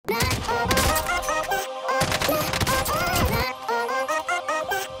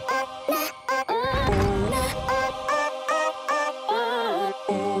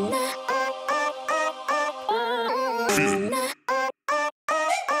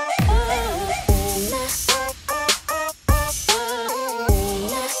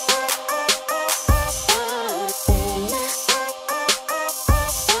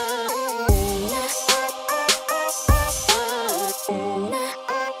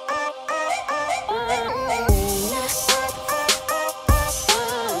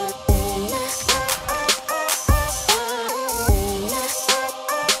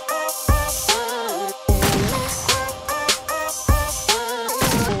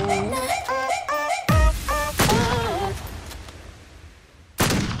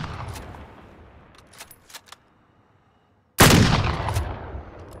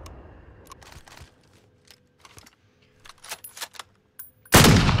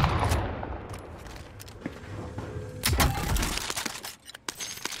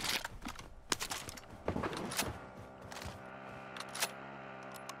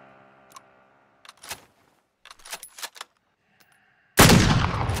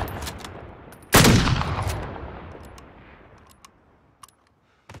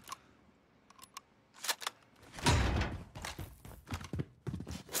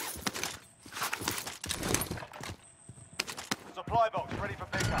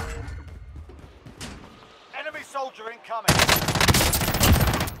backup. Enemy soldier incoming.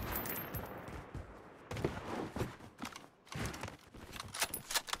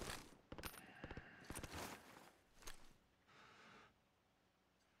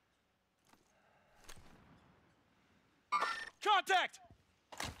 Contact!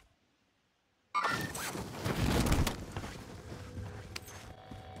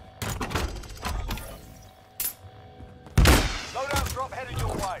 Loadout drop headed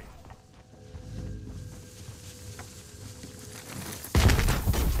your way.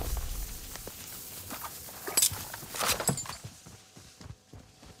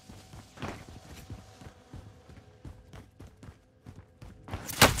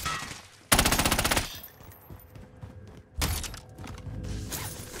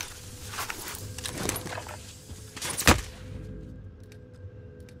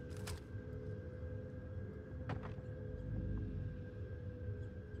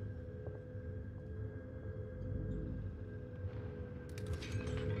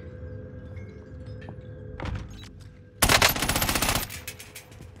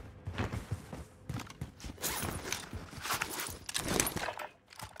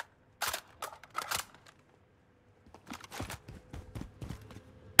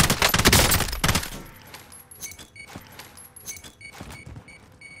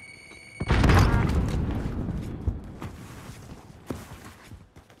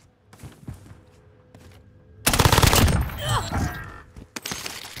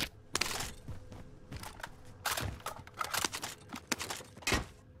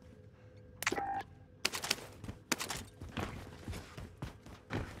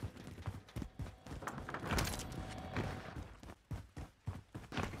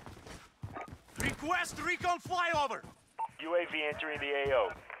 Request recon flyover! UAV entering the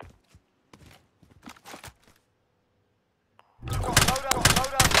AO. Got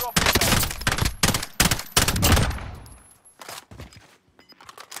loadout drop inbound.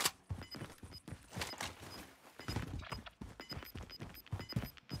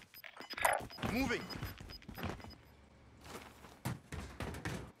 Moving!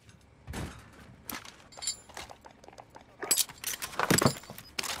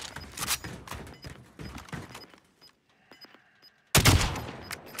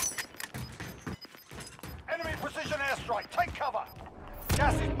 Enemy precision airstrike. Take cover.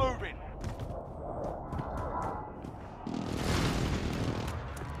 Gas is moving.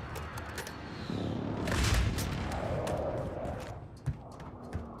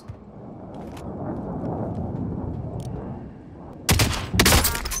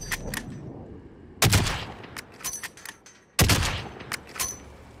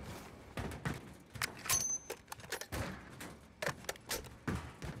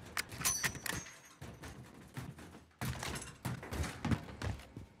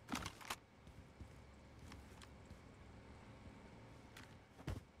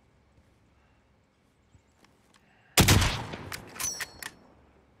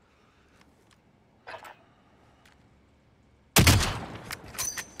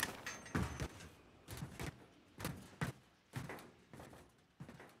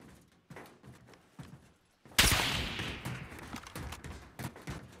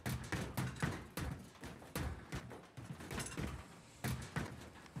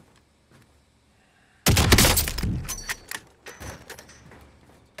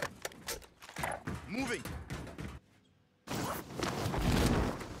 Moving!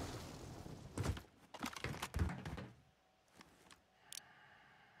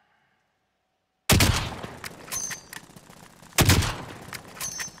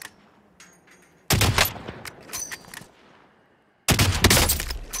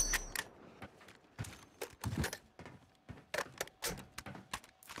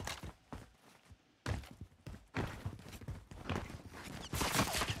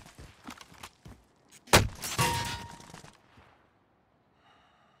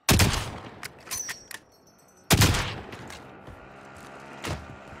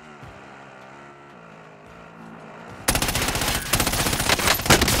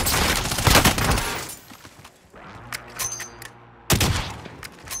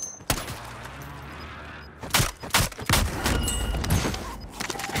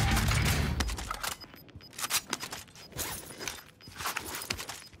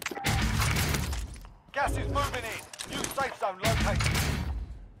 Gas is moving in. New safe zone located.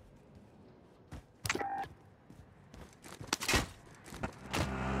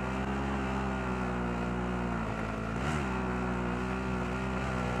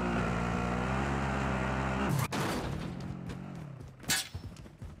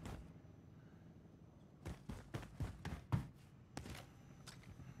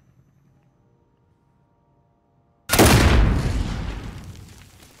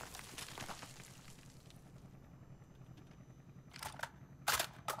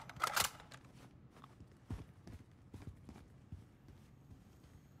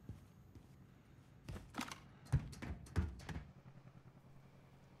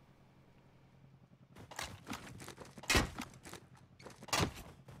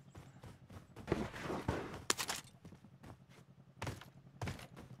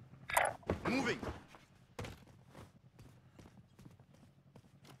 Moving.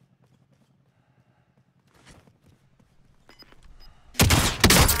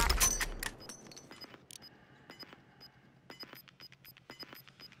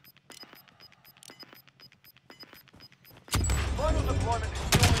 Final deployment is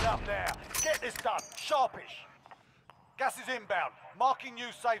fueling up now. Get this done. Sharpish. Gas is inbound. Marking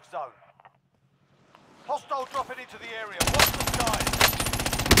new safe zone. Hostile dropping into the area. Watch the skies.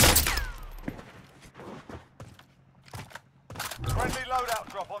 Friendly loadout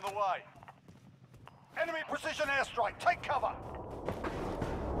drop on the way. Enemy precision airstrike. Take cover.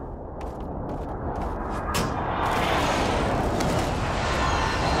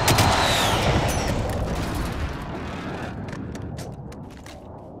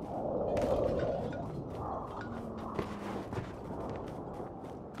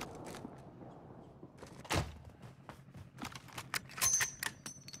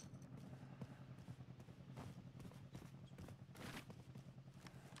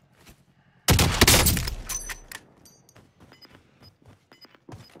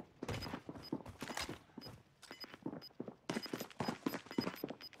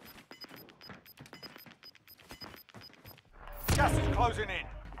 Gas is closing in.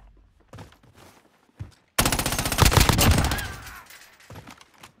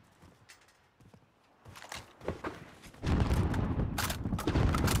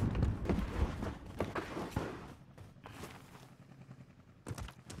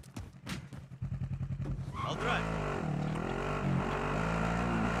 I'll drive.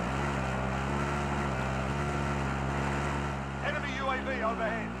 Enemy UAV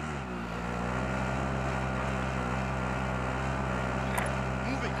overhead.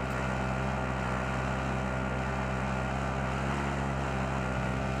 Moving.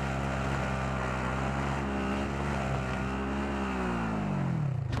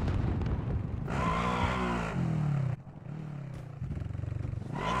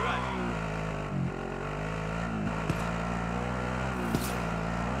 I'll drive.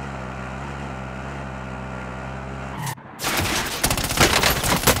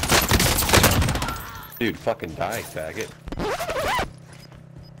 Dude, fucking die, faggot.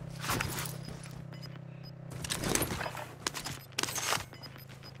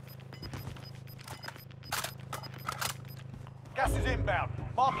 Gas is inbound.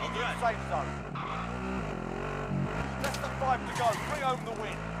 Marking new safe zone. Less than 5 to go. Bring home the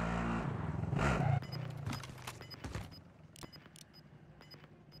win.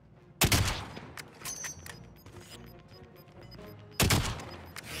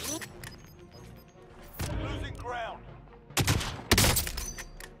 Losing ground.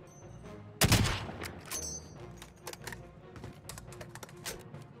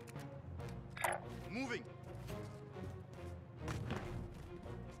 Moving.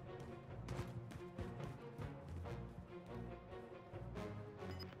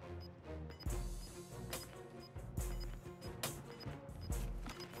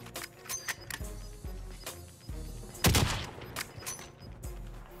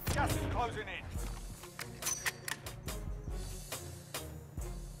 Gas is closing in.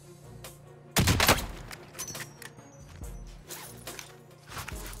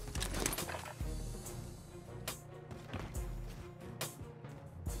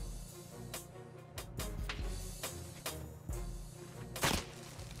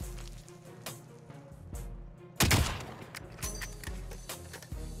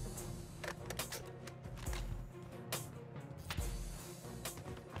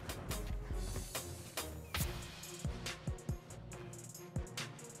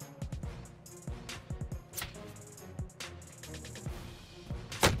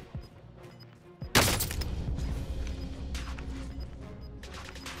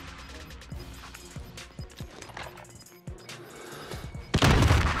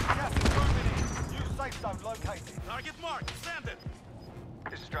 Zone located. Target marked. Send it.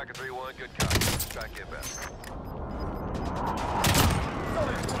 This is Striker 3-1. Good copy. Strike inbound.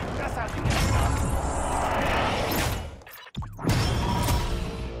 Solid. That's how you get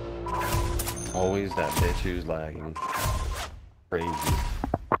it. Always that bitch who's lagging. Crazy.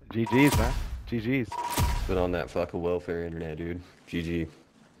 GG's, man. GG's. Been on that fucking welfare internet, dude. GG.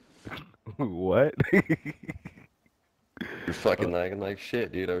 What? You're fucking lagging like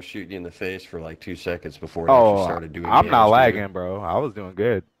shit, dude. I was shooting you in the face for like 2 seconds before it actually Oh, started doing I'm not damage, lagging, dude. bro. I was doing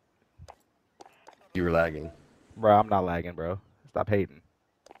good. You were lagging. Bro, I'm not lagging, bro. Stop hating.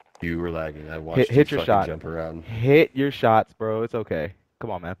 You were lagging. I watched you Hit your fucking shot. jump around. Hit your shots, bro. It's okay. Come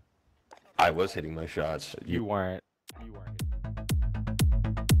on, man. I was hitting my shots. You weren't.